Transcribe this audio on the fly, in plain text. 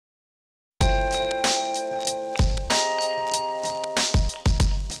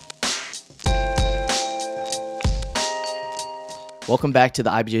Welcome back to the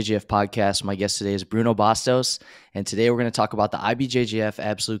IBJJF podcast. My guest today is Bruno Bastos, and today we're going to talk about the IBJJF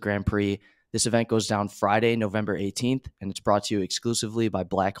Absolute Grand Prix. This event goes down Friday, November 18th, and it's brought to you exclusively by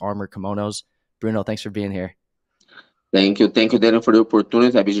Black Armor Kimonos. Bruno, thanks for being here. Thank you, Daniel, for the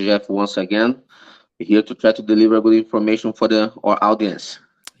opportunity. IBJJF once again here to try to deliver good information for our audience.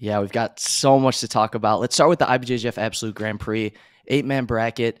 Yeah, we've got so much to talk about. Let's start with the IBJJF Absolute Grand Prix 8-man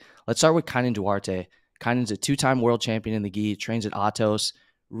bracket. Let's start with Kainan Duarte. Kainan's a two-time world champion in the gi, trains at Atos,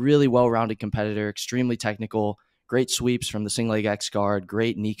 really well-rounded competitor, extremely technical, great sweeps from the single leg X guard,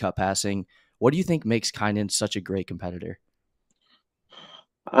 great knee cut passing. What do you think makes Kainan such a great competitor?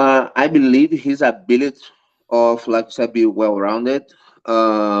 I believe his ability of, like I said, be well-rounded.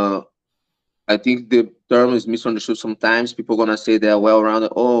 I think the term is misunderstood sometimes. People are going to say they're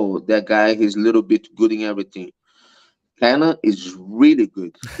well-rounded. Oh, that guy, he's a little bit good in everything. Kainan is really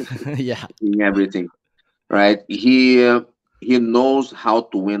good Yeah, in everything. Right, he knows how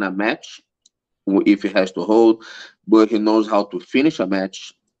to win a match if he has to hold, but he knows how to finish a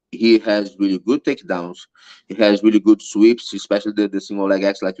match. He has really good takedowns. He has really good sweeps, especially the single leg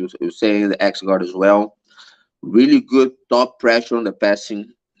X, like you were saying, the X guard as well. Really good top pressure on the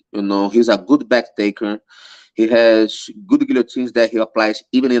passing. He's a good back taker. He has good guillotines that he applies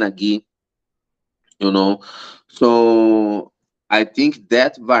even in a gi. So I think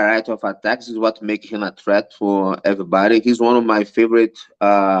that variety of attacks is what makes him a threat for everybody. He's one of my favorite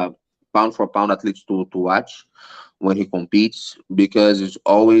pound for pound athletes to watch when he competes, because it's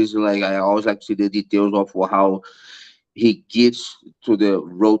always like I always like to see the details of how he gets to the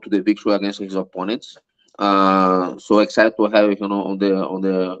road to the victory against his opponents. So excited to have him on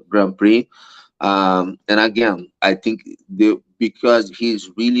the Grand Prix. And again, I think because he's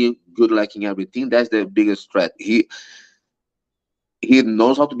really good like in everything, that's the biggest threat. He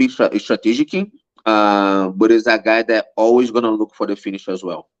knows how to be strategic, but is that guy that always gonna look for the finish as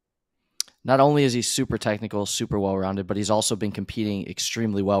well. Not only is he super technical, super well-rounded, but he's also been competing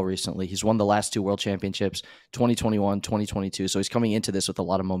extremely well recently. He's won the last two world championships, 2021, 2022. So he's coming into this with a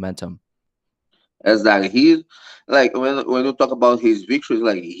lot of momentum. Exactly. He, like, when you talk about his victories,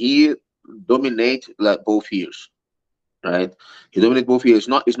 like, he dominate like both years, right? He dominated both years.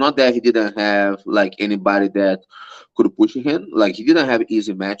 It's not that he didn't have like anybody that could push him. Like, he didn't have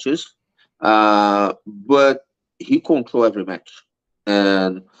easy matches, but he controlled every match,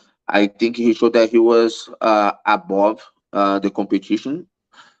 and I think he showed that he was above the competition,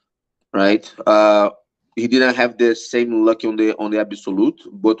 right? He didn't have the same luck on the absolute,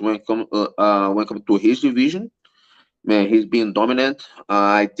 but when it comes to his division, man, he's been dominant.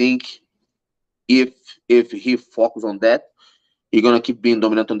 I think if if he focus on that, he's gonna keep being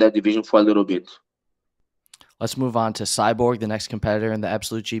dominant on that division for a little bit. Let's move on to Cyborg, the next competitor in the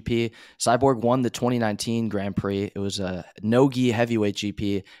Absolute GP. Cyborg won the 2019 Grand Prix. It was a no-gi heavyweight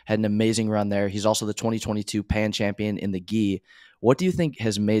GP, had an amazing run there. He's also the 2022 Pan champion in the gi. What do you think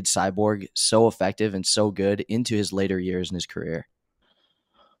has made Cyborg so effective and so good into his later years in his career?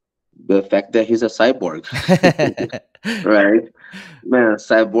 The fact that he's a cyborg, right? Man,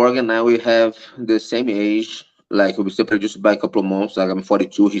 Cyborg and I, we have the same age. Like, we still produced by a couple of months. Like, I'm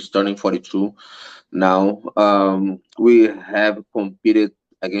 42. He's turning 42 now. We have competed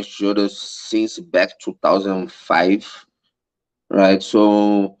against each other since back 2005, right?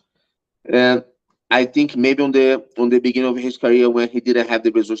 So, and I think maybe on the beginning of his career, when he didn't have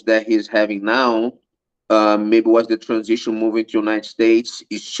the results that he's having now, maybe was the transition moving to United States.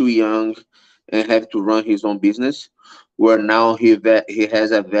 He's too young and have to run his own business. Where now he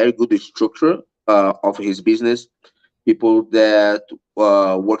has a very good structure of his business. People that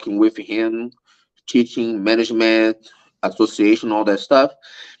working with him, teaching, management, association, all that stuff,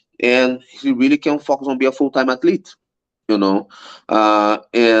 and he really can focus on be a full time athlete.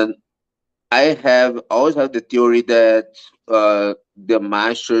 And I have always had the theory that the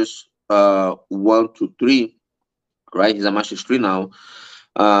masters 1 to 3, right? He's a masters 3 now,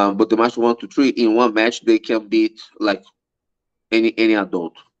 but the master 1 to 3 in one match they can beat like any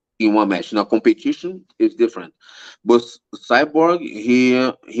adult in one match. Now competition is different, but Cyborg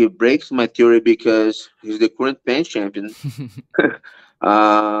he breaks my theory because he's the current Pan champion,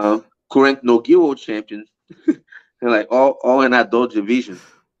 current no gi world champion, and like all in adult division,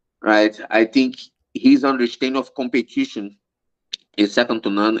 right? I think his understanding of competition is second to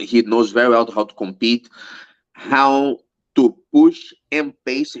none. He knows very well how to compete, how to push and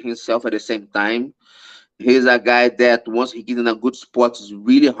pace himself at the same time. He's a guy that once he gets in a good spot, it's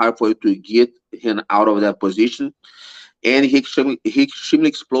really hard for you to get him out of that position. And he extremely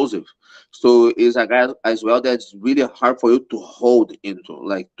explosive. So he's a guy as well that's really hard for you to hold into,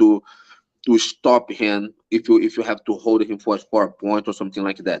 like to to stop him if you have to hold him for a point or something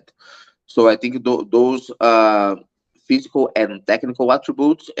like that. So I think those physical and technical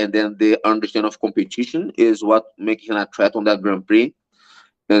attributes, and then the understanding of competition is what makes him a threat on that Grand Prix.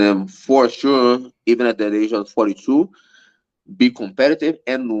 And for sure, even at the age of 42, be competitive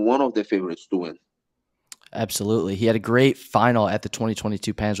and one of the favorites to win. Absolutely. He had a great final at the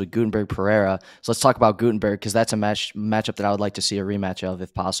 2022 Pans with Gutenberg Pereira. So let's talk about Gutenberg because that's a matchup that I would like to see a rematch of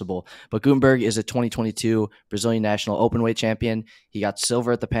if possible. But Gutenberg is a 2022 Brazilian National Openweight champion. He got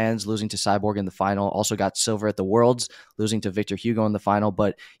silver at the Pans, losing to Cyborg in the final. Also got silver at the Worlds, losing to Victor Hugo in the final.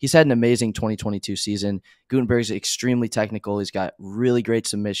 But he's had an amazing 2022 season. Gutenberg's extremely technical. He's got really great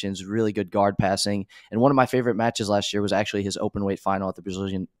submissions, really good guard passing. And one of my favorite matches last year was actually his openweight final at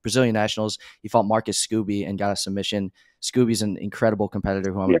the Brazilian Nationals. He fought Marcus Scooby and got a submission. Scooby's an incredible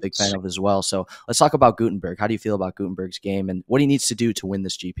competitor who I'm a big fan of as well. So let's talk about Gutenberg. How do you feel about Gutenberg's game and what he needs to do to win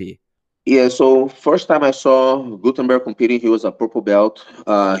this GP? Yeah, so first time I saw Gutenberg competing, he was a purple belt.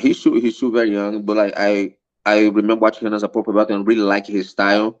 He's still very young, but like I remember watching him as a purple belt and really like his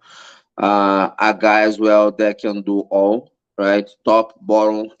style. A guy as well that can do all, right? Top,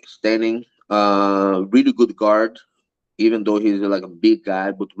 bottom, standing. Really good guard, even though he's like a big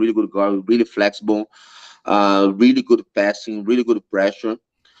guy, but really good guard, really flexible. Really good passing, really good pressure.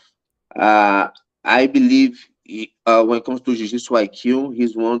 Uh, I believe when it comes to Jiu-Jitsu IQ,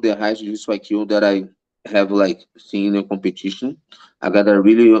 he's one of the highest Jiu-Jitsu IQ that I have like seen in competition. I got to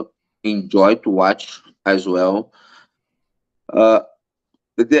really enjoy to watch as well. Uh,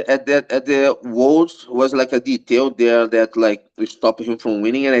 at the Worlds was like a detail there that like stopped him from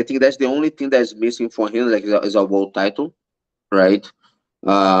winning, and I think that's the only thing that's missing for him, like is a world title, right?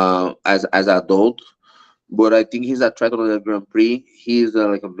 As an adult, but I think he's a threat on the Grand Prix. He's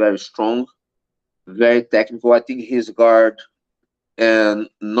like a very strong, very technical. I think his guard and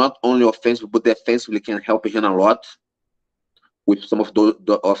not only offensive but defensively can help him a lot with some of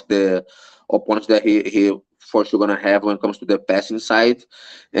the opponents that he for sure gonna have when it comes to the passing side.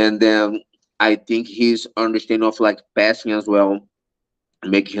 And then I think his understanding of like passing as well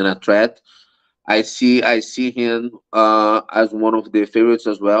make him a threat. I see him as one of the favorites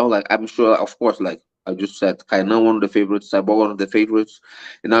as well. Like I'm sure, of course, like I just said, Kainan one of the favorites, Cyborg one of the favorites,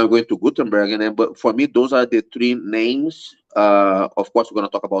 and now I'm going to Gutenberg. And then, but for me, those are the three names. Of course, we're gonna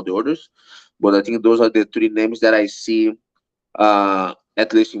talk about the orders, but I think those are the three names that I see,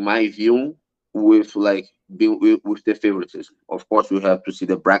 at least in my view, with like being with the favoritism. Of course, we have to see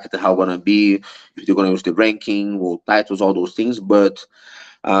the bracket how gonna be, if they're gonna use the ranking, world titles, all those things, but.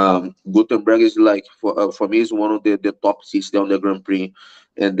 Gutenberg is like for me is one of the top seats there on the Grand Prix,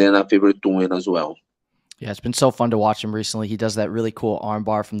 and then a favorite to win as well. Yeah, it's been so fun to watch him recently. He does that really cool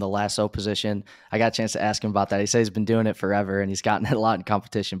armbar from the lasso position. I got a chance to ask him about that. He says he's been doing it forever and he's gotten it a lot in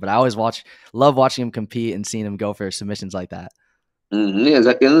competition. But I always love watching him compete and seeing him go for submissions like that. Yeah,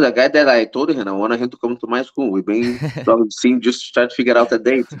 exactly. And the guy that I told him I wanted him to come to my school. We've been talking, seeing just try to figure out a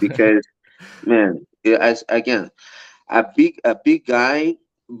date because man, as again, a big guy,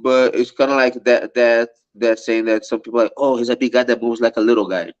 but it's kind of like that saying that some people are like, oh, he's a big guy that moves like a little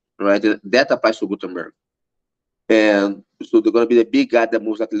guy, right? That applies to Gutenberg. And so they're gonna be the big guy that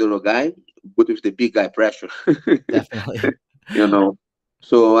moves like a little guy, but with the big guy pressure. Definitely. you know.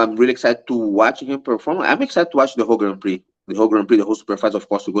 So I'm really excited to watch him perform. I'm excited to watch the whole Grand Prix. The whole Grand Prix, the whole Super Fights, of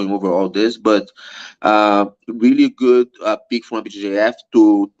course, we're going over all this, but really good pick from IBJJF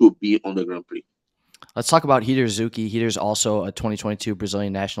to be on the Grand Prix. Let's talk about Hideo Zuki. Hideo's also a 2022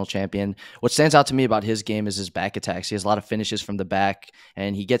 Brazilian national champion. What stands out to me about his game is his back attacks. He has a lot of finishes from the back,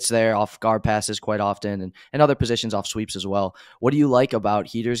 and he gets there off guard passes quite often and other positions off sweeps as well. What do you like about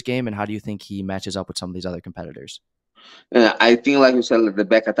Hideo's game, and how do you think he matches up with some of these other competitors? I think, like you said, like the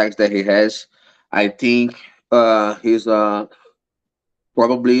back attacks that he has, I think he's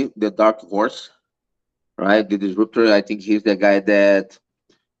probably the dark horse, right? The disruptor. I think he's the guy that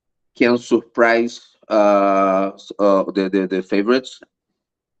can surprise the favorites.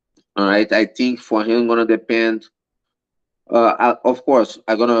 All right, I think for him gonna depend. Of course,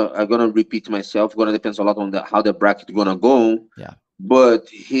 I'm gonna repeat myself. Gonna depends a lot on how the bracket gonna go. Yeah. But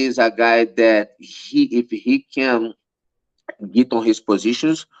he's a guy that if he can get on his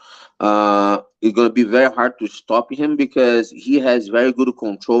positions, it's gonna be very hard to stop him because he has very good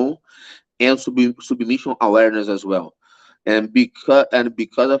control and submission awareness as well. And because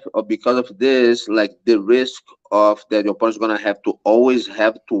of this, like the risk of that the opponent's gonna have to always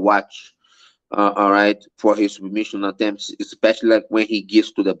have to watch, all right, for his submission attempts, especially like when he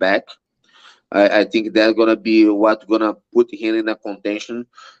gets to the back. I think that's gonna be what's gonna put him in a contention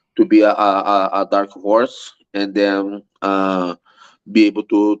to be a dark horse, and then be able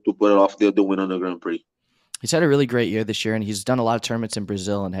to put it off the win on the Grand Prix. He's had a really great year this year, and he's done a lot of tournaments in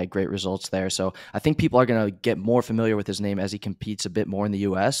Brazil and had great results there. So I think people are going to get more familiar with his name as he competes a bit more in the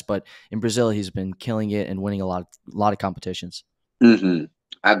U.S. But in Brazil, he's been killing it and winning a lot of competitions. Mm-hmm.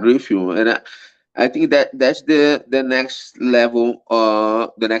 I agree with you, and I think that's the next level,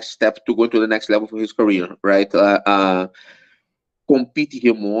 the next step to go to the next level for his career, right? Compete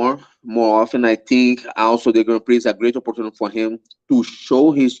here more often. I think also the Grand Prix is a great opportunity for him to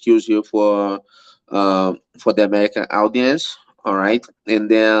show his skills here for the American audience. All right, and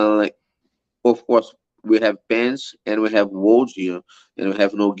then like, of course we have Pens and we have Worlds here, and we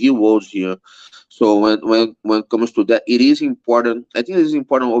have no gi Worlds here. So when it comes to that, it is important. I think it is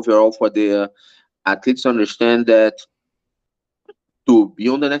important overall for the athletes to understand that to be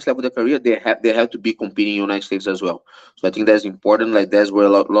on the next level of their career, they have to be competing in the United States as well. So I think that's important. Like that's where a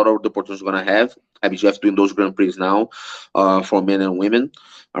lot of the opportunities are gonna have. IBJJF doing those Grand Prix now, for men and women.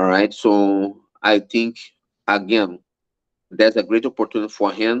 All right. So I think again, that's a great opportunity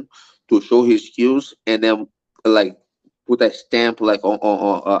for him to show his skills and then like put a stamp like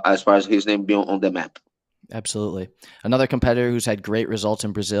on as far as his name being on the map. Absolutely. Another competitor who's had great results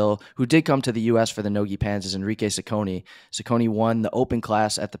in Brazil, who did come to the U.S. for the no-gi pans, is Enrique Ciccone. Ciccone won the open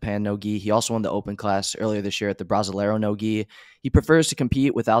class at the pan no-gi. He also won the open class earlier this year at the Brasileiro no-gi. He prefers to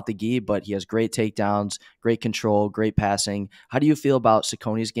compete without the gi, but he has great takedowns, great control, great passing. How do you feel about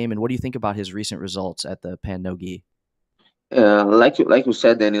Ciccone's game, and what do you think about his recent results at the pan no-gi? Like you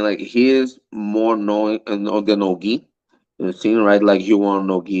said, Danny, like he is more known on the no-gi scene, right? Like he won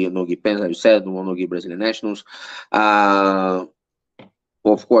no-gi pens, like you said, won no-gi Brazilian nationals. Uh,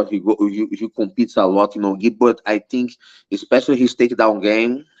 of course, he competes a lot in no-gi, but I think especially his takedown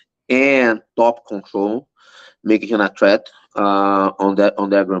game and top control making him a threat on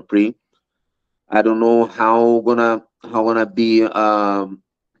that Grand Prix. I don't know how gonna be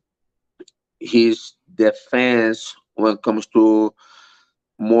his defense when it comes to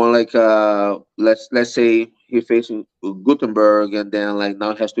more like let's say he facing Gutenberg and then like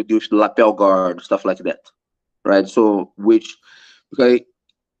now he has to do lapel guard stuff like that, right? So which because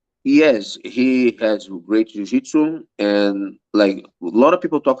yes, he has great jiu-jitsu and like a lot of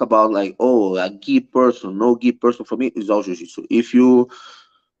people talk about like, oh, a gi person, no gi person. For me is all jiu-jitsu. If you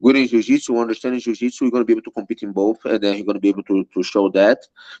good in jiu-jitsu, understanding jiu-jitsu, you're gonna be able to compete in both, and then you're gonna be able to show that.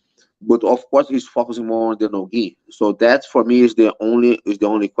 But of course, he's focusing more on the no-gi. So that for me is the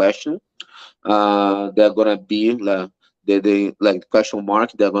only question. They're gonna be like they like question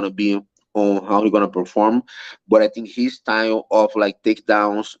mark. They're gonna be on how he's gonna perform. But I think his style of like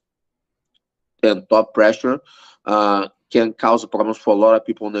takedowns and top pressure can cause problems for a lot of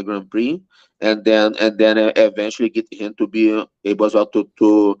people in the Grand Prix, and then eventually get him to be able as well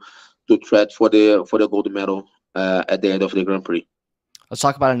to threat for the gold medal at the end of the Grand Prix. Let's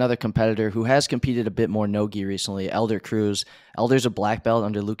talk about another competitor who has competed a bit more no-gi recently, Elder Cruz. Elder's a black belt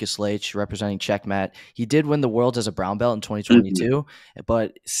under Lucas Leite, representing Checkmat. He did win the Worlds as a brown belt in Mhm. 2022,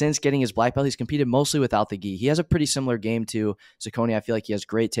 but since getting his black belt, he's competed mostly without the gi. He has a pretty similar game to Ciccone. I feel like he has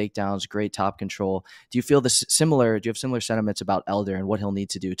great takedowns, great top control. Do you feel this similar? Do you have similar sentiments about Elder and what he'll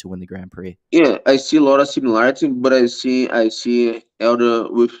need to do to win the Grand Prix? Yeah, I see a lot of similarity, but I see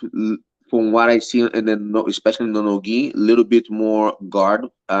Elder with from what I see in the no, especially in the nogi, a little bit more guard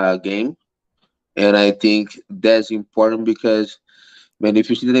game, and I think that's important because man, if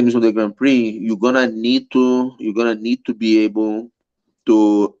you see the names on the Grand Prix, you're gonna need to be able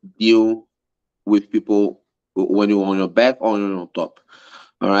to deal with people when you're on your back or when you're on top.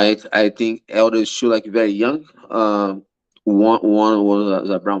 All right, I think Elder is still like very young. One was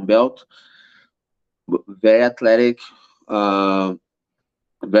a brown belt, very athletic, uh,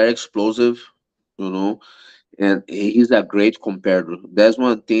 very explosive, you know, and he's a great competitor. That's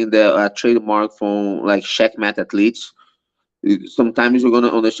one thing that a trademark from like checkmate athletes. Sometimes you're gonna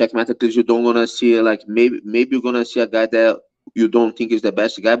on the checkmate athletes, you don't gonna see like maybe you're gonna see a guy that you don't think is the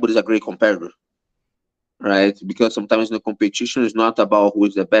best guy, but is a great competitor, right? Because sometimes the competition is not about who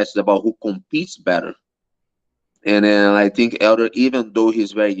is the best; it's about who competes better. And I think Elder, even though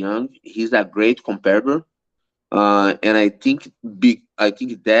he's very young, he's a great competitor. And I think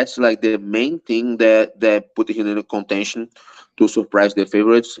that's like the main thing that put him in a contention to surprise the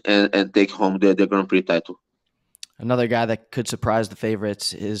favorites and take home the Grand Prix title. Another guy that could surprise the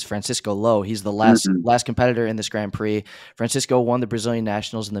favorites is Francisco Lo. He's the Mhm. last competitor in this Grand Prix. Francisco won the Brazilian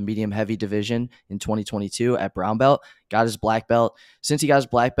Nationals in the medium heavy division in 2022 at brown belt, got his black belt. Since he got his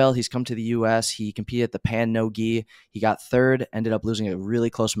black belt, he's come to the U.S. He competed at the Pan No Gi. He got third, ended up losing a really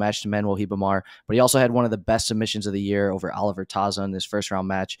close match to Manuel Hibamar, but he also had one of the best submissions of the year over Oliver Taza in his first round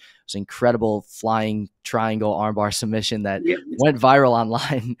match. It was an incredible flying triangle armbar submission that Yeah. went viral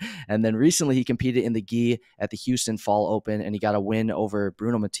online. And then recently he competed in the gi at the Houston Fall Open, and he got a win over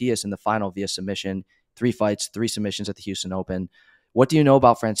Bruno Matias in the final via submission. 3 fights, 3 submissions at the Houston Open. What do you know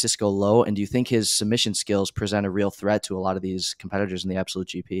about Francisco Lo, and do you think his submission skills present a real threat to a lot of these competitors in the Absolute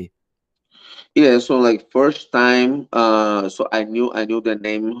GP? Yeah, so like first time, so I knew the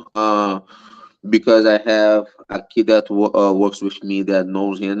name because I have a kid that works with me that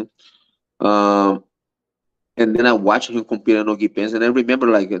knows him. Um, and then I watched him compete in Nogi Pens, and I remember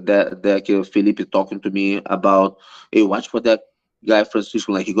like that kid Felipe talking to me about, hey, watch for that guy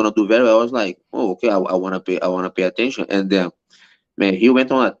Francisco, like he's gonna do very well. I was like, oh, okay, I wanna pay attention. And then man, he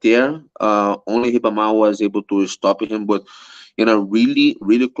went on a tear. Only Hibama was able to stop him, but in a really,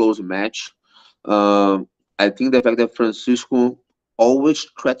 really close match. Um, I think the fact that Francisco always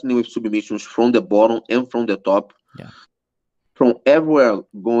threatening with submissions from the bottom and from the top, Yeah. from everywhere,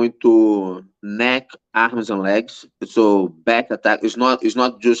 going to neck, arms, and legs. So back attack. It's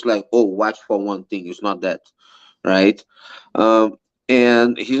not just like, oh, watch for one thing. It's not that, right? Um,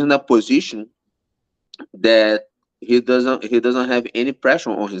 and he's in a position that he doesn't have any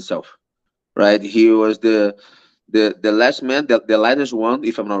pressure on himself, right? He was the last man, the lightest one,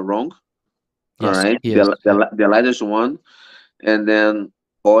 if I'm not wrong. All Yes, right, he is. Yep. the lightest one, and then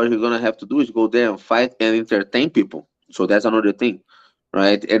all you're gonna have to do is go there and fight and entertain people. So that's another thing,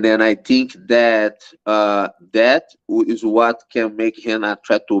 right? And then I think that is what can make him a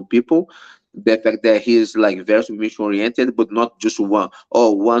threat to people. The fact that he is like very submission oriented, but not just one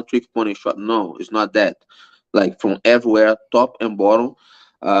trick pony shot. No, it's not that. Like from everywhere, top and bottom.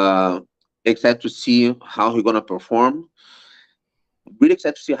 Uh, Excited to see how he's gonna perform. Really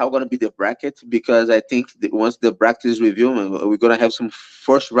excited to see how gonna be the bracket, because I think that once the bracket is revealed, we're gonna have some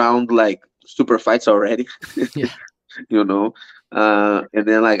first round like super fights already. Yeah. you know, and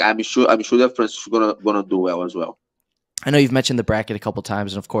then like I'm sure that France is gonna do well as well. I know you've mentioned the bracket a couple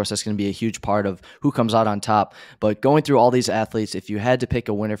times, and of course, that's going to be a huge part of who comes out on top. But going through all these athletes, if you had to pick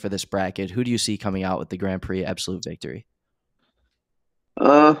a winner for this bracket, who do you see coming out with the Grand Prix absolute victory?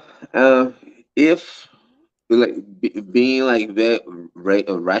 Uh, uh, if like being like very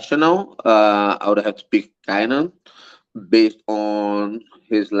rational, I would have to pick Kainan based on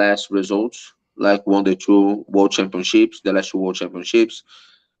his last results, like won the two world championships, the last two world championships.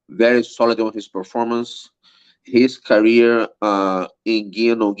 Very solid on his performance. His career in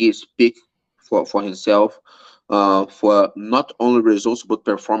Gi no Gi speak for himself, for not only results but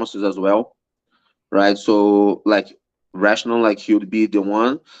performances as well, right? So like rational, like he would be the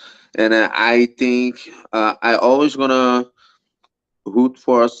one, and I think I always gonna root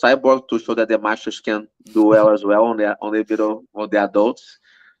for Cyborg to show that the masters can do well as well on the middle on the adults,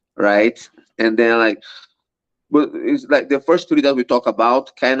 right? And then like, but it's like the first three that we talk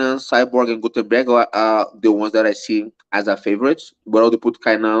about, Kainan, Cyborg, and Gutenberg are the ones that I see as a favorites. But I would put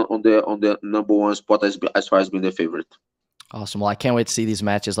Kainan on the number one spot as far as being the favorite. Awesome. Well, I can't wait to see these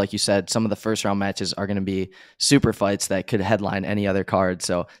matches. Like you said, some of the first round matches are going to be super fights that could headline any other card.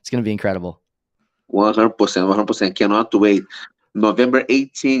 So it's going to be incredible. 100%, 100%. Cannot wait. November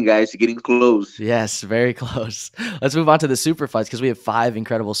 18, guys, getting close. Yes, very close. Let's move on to the super fights because we have 5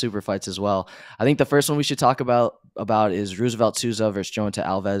 incredible super fights as well. I think the first one we should talk about is Roosevelt Souza versus Jonathan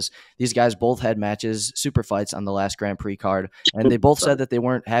Alves. These guys both had matches, super fights on the last Grand Prix card, and they both said that they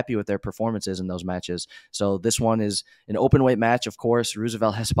weren't happy with their performances in those matches. So this one is an open weight match, of course.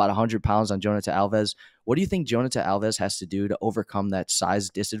 Roosevelt has about 100 pounds on Jonathan Alves. What do you think Jonathan Alves has to do to overcome that size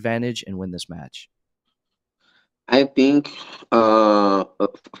disadvantage and win this match? I think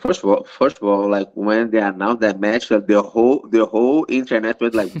first of all, like when they announced that match, like the whole internet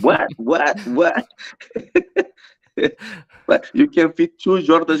was like, what? But you can fit two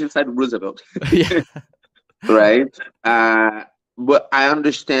Jordans inside Roosevelt, Yeah. right? But I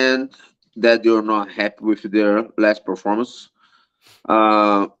understand that they're not happy with their last performance.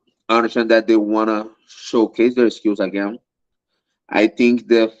 I understand that they wanna showcase their skills again. I think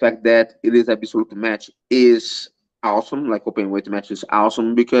the fact that it is absolute match is awesome. Like open weight match is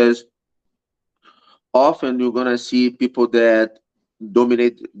awesome because often you're gonna see people that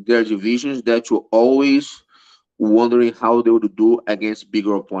dominate their divisions that you're always wondering how they would do against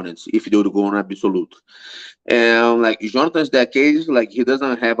bigger opponents if they would go on absolute. And like Jonathan's that case, like he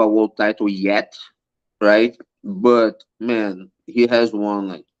doesn't have a world title yet, right? but man, he has won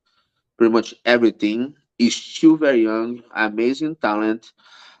like pretty much everything. He's still very young, amazing talent.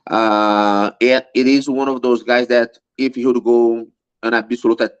 It is one of those guys that if he would go an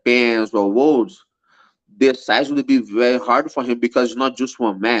absolute at pens or worlds, the size would be very hard for him because it's not just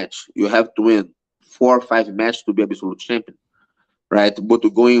one match. You have to win 4 or 5 matches to be absolute champion, right? But to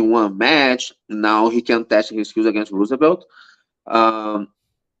go in one match, now he can test his skills against Roosevelt. Um,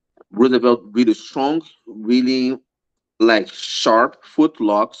 Roosevelt really strong, really like sharp foot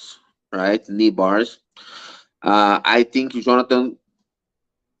locks, right? Knee bars. I think Jonathan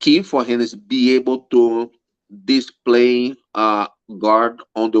key for him is be able to display guard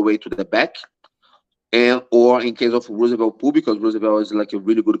on the way to the back, and or in case of Roosevelt pull, because Roosevelt is like a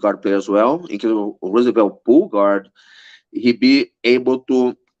really good guard player as well. In case of Roosevelt pull guard, he be able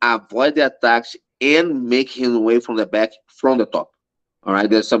to avoid the attacks and make him away from the back from the top. All right,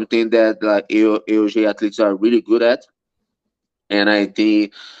 that's something that AOJ athletes are really good at, and I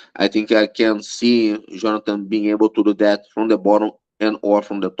think I can see Jonathan being able to do that from the bottom and or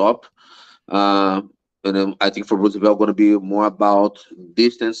from the top. Uh, and then I think for Roosevelt going to be more about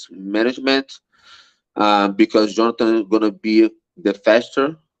distance management, because Jonathan is going to be the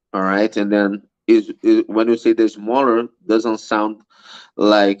faster. All right, and then is when you say the smaller doesn't sound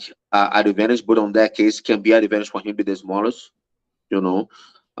like an advantage, but on that case can be an advantage for him be the smallest. You know,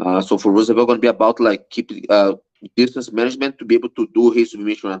 so for Roosevelt going to be about like keep distance management to be able to do his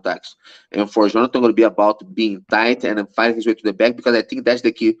submission attacks, and for Jonathan going to be about being tight and then fighting his way to the back, because I think that's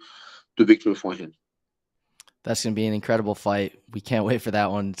the key to victory for him. That's going to be an incredible fight. We can't wait for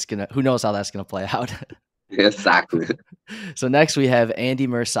that one. Who knows how that's going to play out. Exactly. So next we have Andy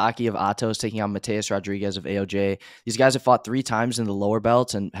Murasaki of Atos taking on Mateus Rodriguez of AOJ. These guys have fought 3 times in the lower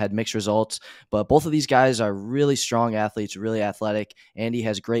belts and had mixed results, but both of these guys are really strong athletes, really athletic. Andy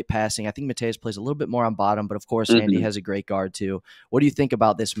has great passing. I think Mateus plays a little bit more on bottom, but of course Andy Mhm. has a great guard too. What do you think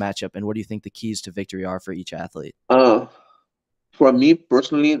about this matchup, and what do you think the keys to victory are for each athlete? Uh, for me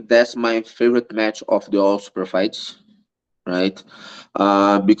personally, that's my favorite match of the all super fights, right?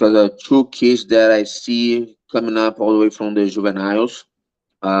 Because two kids that I see coming up all the way from the juveniles,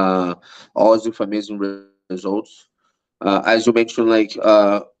 always with amazing results. As you mentioned, like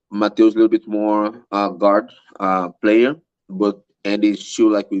Mateus a little bit more guard player, but Andy is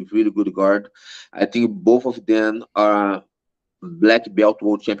still like with really good guard. I think both of them are black belt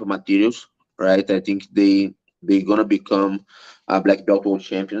world champion materials, right? I think they gonna become black belt world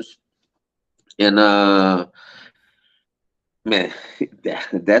champions, and man,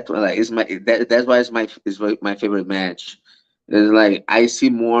 that one like is that's why it's my favorite match. It's like I see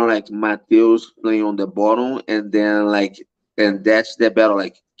more like Mateus playing on the bottom, and then like and that's the battle.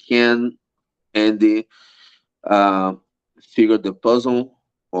 Like can Andy uh, figure the puzzle,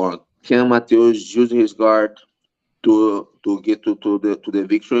 or can Mateus use his guard to get to the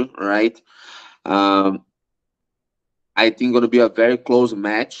victory? Right. Um, I think gonna be a very close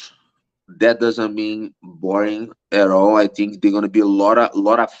match. That doesn't mean boring at all. I think they're gonna be a lot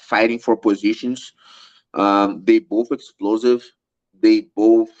of fighting for positions. They both explosive. They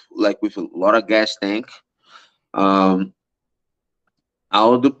both like with a lot of gas tank. Um, I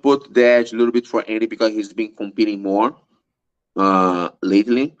would put the edge a little bit for Andy because he's been competing more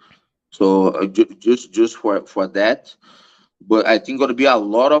lately. So just for that. But I think gonna be a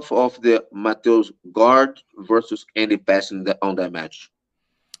lot of the Mateus guard versus Andy passing on that match.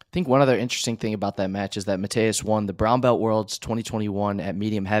 I think one other interesting thing about that match is that Mateus won the Brown Belt Worlds 2021 at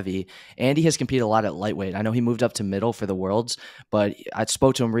medium heavy. Andy has competed a lot at lightweight. I know he moved up to middle for the Worlds, but I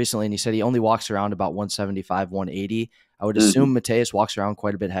spoke to him recently and he said he only walks around about 175, 180. I would Mhm. assume Mateus walks around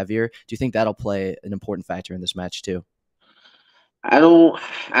quite a bit heavier. Do you think that'll play an important factor in this match too? I don't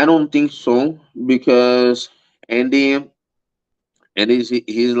I don't think so because Andy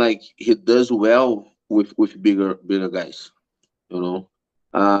he's like he does well with bigger guys, you know.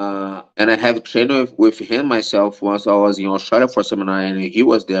 And I have trained with him myself once I was in Australia for a seminar and he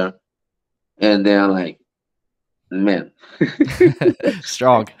was there, and then like man,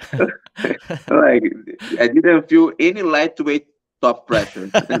 Strong. like I didn't feel any lightweight top pressure.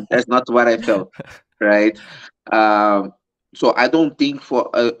 That's not what I felt, right? Um, so I don't think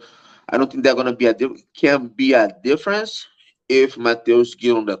they're gonna be can be a difference if Mateus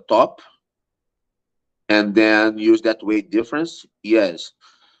get on the top and then use that weight difference. Yes,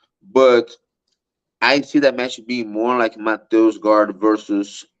 but I see that match being more like Mateus guard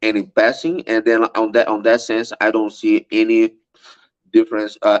versus any passing, and then on that sense, I don't see any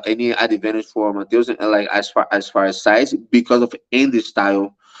difference, any advantage for Mateus, like as far as size because of Andy's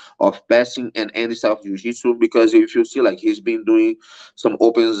style of passing and Andy's style of jiu-jitsu. Because if you see, like he's been doing some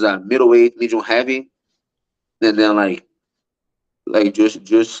opens, middleweight, medium heavy, and then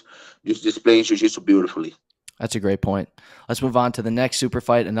just displaying jiu-jitsu beautifully. That's a great point. Let's move on to the next super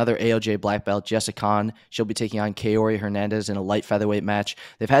fight, another AOJ black belt, Jessica Khan. She'll be taking on Kaori Hernandez in a light featherweight match.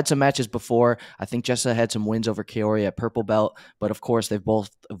 They've had some matches before. I think Jessica had some wins over Kaori at purple belt, but of course they've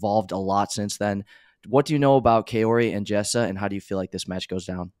both evolved a lot since then. What do you know about Kaori and Jessa, and how do you feel like this match goes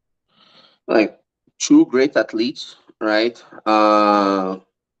down? Like two great athletes, right? I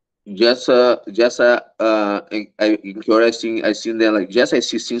seen that like Jessa. I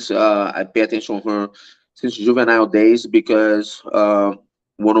see since I pay attention to her since juvenile days because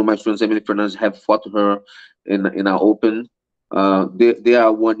one of my friends, Emily Fernandez, have fought her in an open. They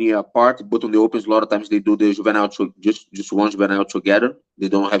are 1 year apart, but on the opens, a lot of times they do the juvenile just one juvenile together. They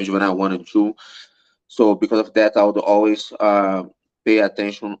don't have juvenile 1 and 2. So because of that, I would always pay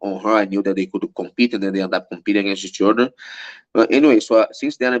attention on her. I knew that they could compete, and then they end up competing against each other. But anyway, so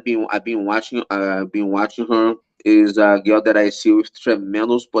since then I've been watching her. Is a girl that I see with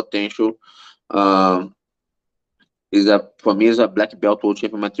tremendous potential. Um, is a for me is a black belt world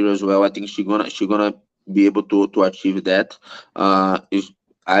champion material as well. I think she gonna be able to achieve that. Is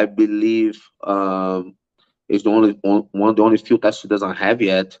I believe is the one of the only few tests she doesn't have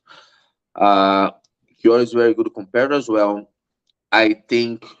yet. Uh, Kiora is very good compared as well. I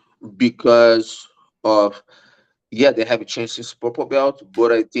think because of they have a chance since purple belt,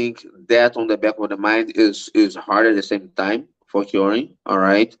 but I think that on the back of the mind is hard at the same time for Kiori. All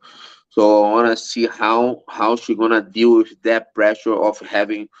right, so I wanna see how she gonna deal with that pressure of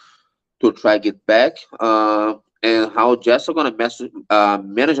having to try get back, and how Jessica gonna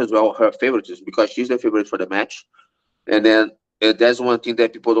manage as well her favorites because she's the favorite for the match. And then that's one thing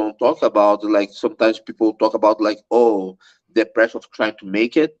that people don't talk about. Like sometimes people talk about like, oh, the pressure of trying to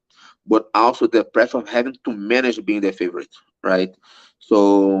make it, but also the pressure of having to manage being the favorite, right?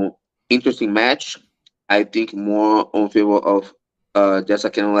 So interesting match. I think more on favor of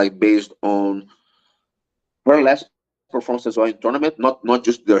Jessica Kennedy, like based on her last performance as well in tournament, not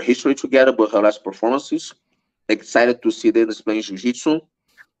just their history together, but her last performances. Excited to see them playing jiu-jitsu.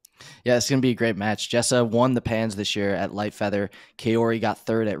 Yeah, it's going to be a great match. Jessa won the Pans this year at light feather. Kaori got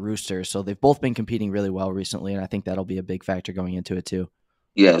third at Rooster. So they've both been competing really well recently, and I think that'll be a big factor going into it too.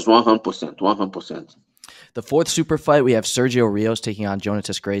 Yes, 100%, 100%. The fourth super fight, we have Sergio Rios taking on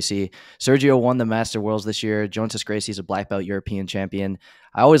Jonatas Gracie. Sergio won the Master Worlds this year. Jonatas Gracie is a black belt European champion.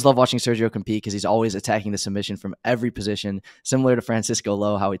 I always love watching Sergio compete because he's always attacking the submission from every position, similar to Francisco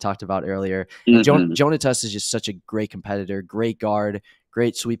Lowe, how we talked about earlier. And Jonatas is just such a great competitor, great guard,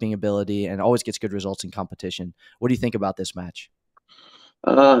 great sweeping ability, and always gets good results in competition. What do you think about this match?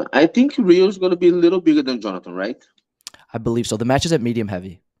 I think Rio is going to be a little bigger than Jonathan, right? I believe so. The match is at medium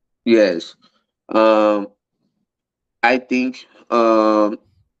heavy. Yes. Um, I think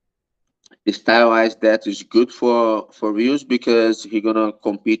style-wise that is good for Rios because he's gonna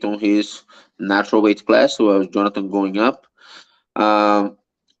compete on his natural weight class, so Jonathan going up. Um,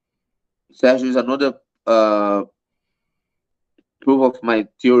 Sergio is another proof of my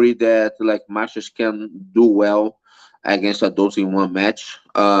theory that like masters can do well against adults in one match.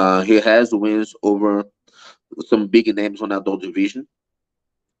 He has wins over some big names on adult division,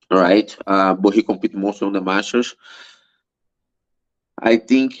 right? But he competes mostly on the masters. I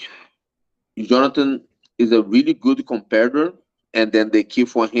think Jonathan is a really good competitor, and then the key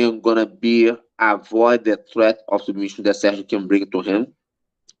for him gonna be avoid the threat of submission that Sergio can bring to him,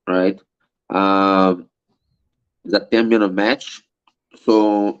 right? Um, it's a 10-minute match,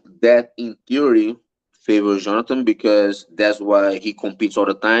 so that in theory favors Jonathan because that's why he competes all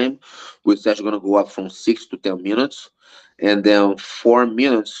the time. With Sergio gonna go up from 6 to 10 minutes, and then 4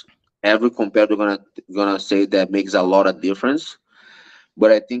 minutes. Every competitor gonna say that makes a lot of difference.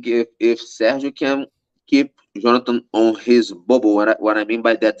 But I think if Sergio can keep Jonathan on his bubble, what I mean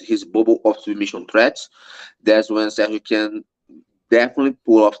by that, his bubble of submission threats, that's when Sergio can definitely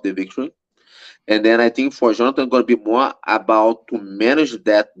pull off the victory. And then I think for Jonathan, going to be more about to manage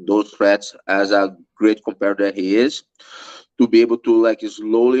those threats as a great competitor that he is, to be able to like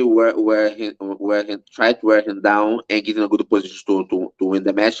slowly wear him try to wear him down and get in a good position to win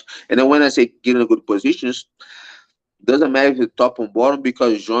the match. And then when I say get in a good positions, doesn't matter if it's top or bottom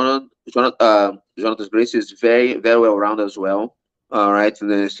because Jonathan Grace is very, very well rounded as well. All right,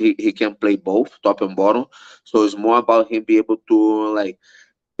 and then he can play both top and bottom. So it's more about him be able to like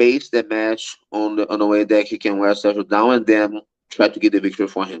base the match on the way that he can wear Sergio down and then try to get the victory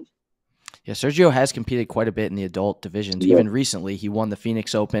for him. Yeah, Sergio has competed quite a bit in the adult divisions. Yeah. Even recently, he won the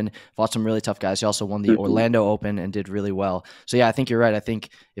Phoenix Open, fought some really tough guys. He also won the Orlando Open and did really well. So yeah, I think you're right. I think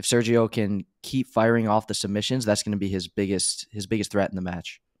if Sergio can keep firing off the submissions, that's going to be his biggest threat in the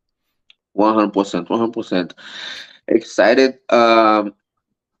match. 100%, 100% excited.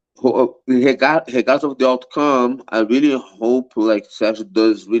 Regardless of the outcome, I really hope like Sergio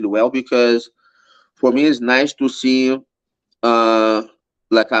does really well, because for me it's nice to see uh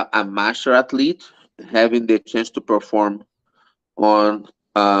like a master athlete having the chance to perform on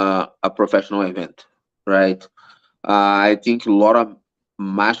a professional event, right? I think a lot of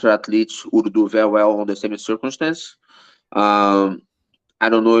master athletes would do very well on the same circumstance. Um, I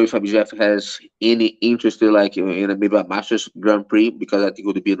don't know if IBJJF has any interest in like in maybe a Masters Grand Prix, because I think it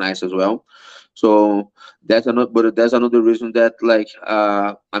would be nice as well. So that's another reason that like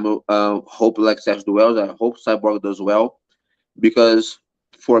I'm hope like Sergio do well. I hope Cyborg does well, because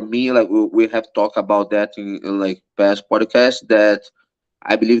for me like we have talked about that in like past podcasts, that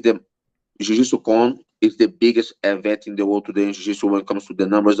I believe that Jiu-Jitsu Con is the biggest event in the world today in Jiu-Jitsu when it comes to the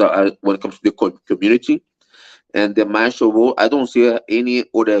numbers, when it comes to the community. And the martial world, I don't see any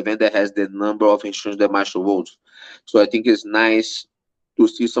other event that has the number of instruments that martial worlds. So I think it's nice to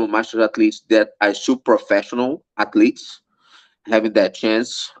see some martial athletes that are still professional athletes having that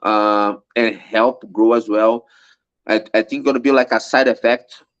chance, and help grow as well. I think gonna be like a side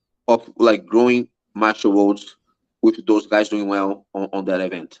effect of like growing martial worlds with those guys doing well on that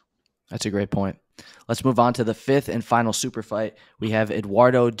event. That's a great point. Let's move on to the fifth and final super fight. We have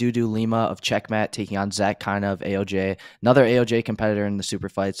Eduardo Dudu Lima of Checkmat taking on Zach Kina of AOJ, another AOJ competitor in the super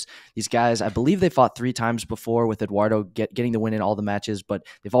fights. These guys, I believe they fought 3 times before, with Eduardo getting the win in all the matches, but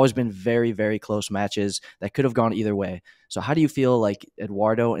they've always been very, very close matches that could have gone either way. So how do you feel like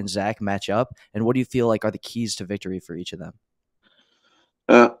Eduardo and Zach match up, and what do you feel like are the keys to victory for each of them?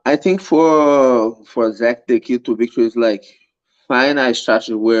 I think for Zach, the key to victory is like find a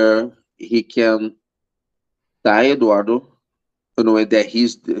strategy where he can tie Eduardo, knowing that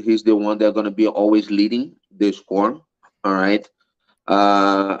he's the one that's gonna be always leading the score. All right.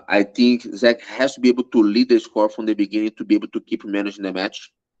 I think Zach has to be able to lead the score from the beginning to be able to keep managing the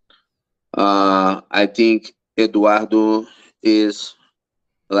match. I think Eduardo is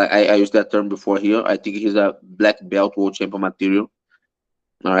like I used that term before here. I think he's a black belt world champion material.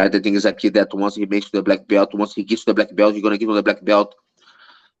 All right, I think it's a kid that once he makes the black belt, once he gets to the black belt, you're gonna give him the black belt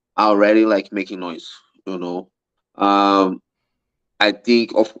already like making noise. You know, um, I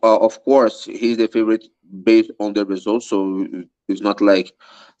think of course he's the favorite based on the results, so it's not like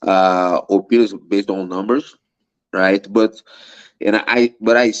opinions based on numbers, right? But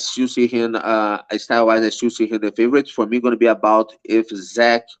I still see him style wise. I still see him the favorite. For me, going to be about if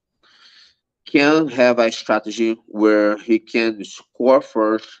Zach can have a strategy where he can score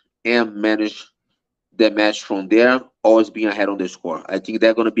first and manage the match from there, always being ahead on the score. I think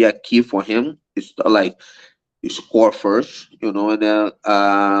that's going to be a key for him. It's like score first, and then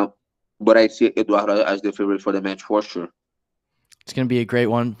but I see Eduardo as the favorite for the match for sure. It's going to be a great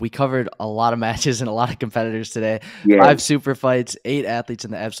one. We covered a lot of matches and a lot of competitors today. Yeah. 5 super fights, 8 athletes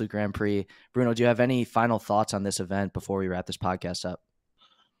in the Absolute Grand Prix. Bruno, do you have any final thoughts on this event before we wrap this podcast up?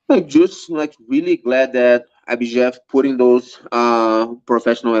 Like just like really glad that IBJJF putting those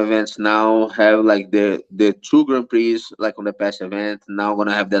professional events now have like the 2 Grand Prix like on the past event. Now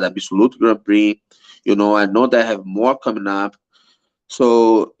gonna have that Absolute Grand Prix. I know they have more coming up.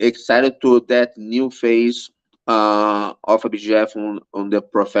 So excited to that new phase of IBJJF on the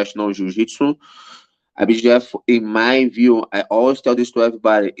professional jiu-jitsu. IBJJF, in my view, I always tell this to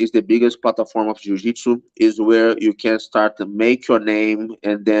everybody, is the biggest platform of jiu-jitsu, is where you can start to make your name,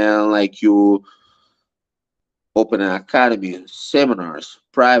 and then like you open an academy, seminars,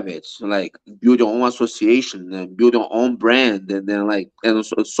 privates, like build your own association and build your own brand, and then like and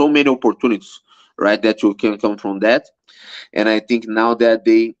so many opportunities, right, that you can come from that. And I think now that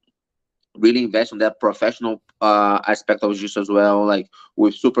they really invest in that professional aspect of jiu-jitsu as well, like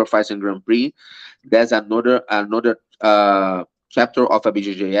with super fights and Grand Prix. That's another chapter of a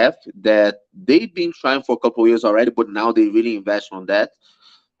BJJF that they've been trying for a couple of years already, but now they really invest on that.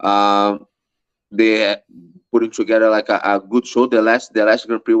 They putting together like a good show. The last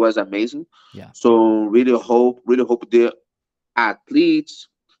Grand Prix was amazing. Yeah. So really hope the athletes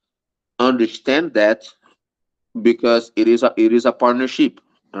understand that, because it is a partnership,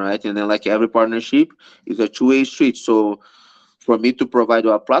 all right? And then like every partnership is a two-way street. So for me to provide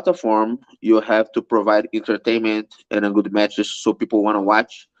you a platform, you have to provide entertainment and a good matches so people want to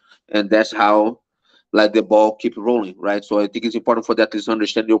watch, and that's how like the ball keep rolling, right? So I think it's important for that to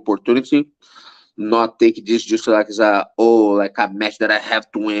understand the opportunity, not take this just like as like a match that I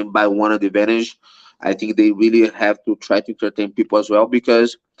have to win by one advantage. I think they really have to try to entertain people as well,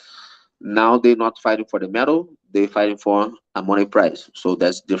 because now they're not fighting for the medal, they're fighting for a money prize. So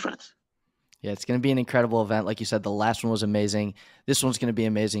that's different. Yeah, it's going to be an incredible event. Like you said, the last one was amazing. This one's going to be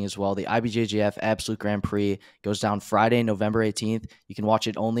amazing as well. The IBJJF Absolute Grand Prix goes down Friday, November 18th. You can watch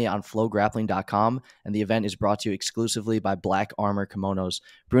it only on flowgrappling.com, and the event is brought to you exclusively by Black Armor Kimonos.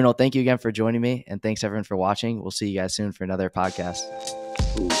 Bruno, thank you again for joining me, and thanks everyone for watching. We'll see you guys soon for another podcast.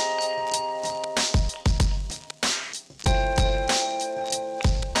 Ooh.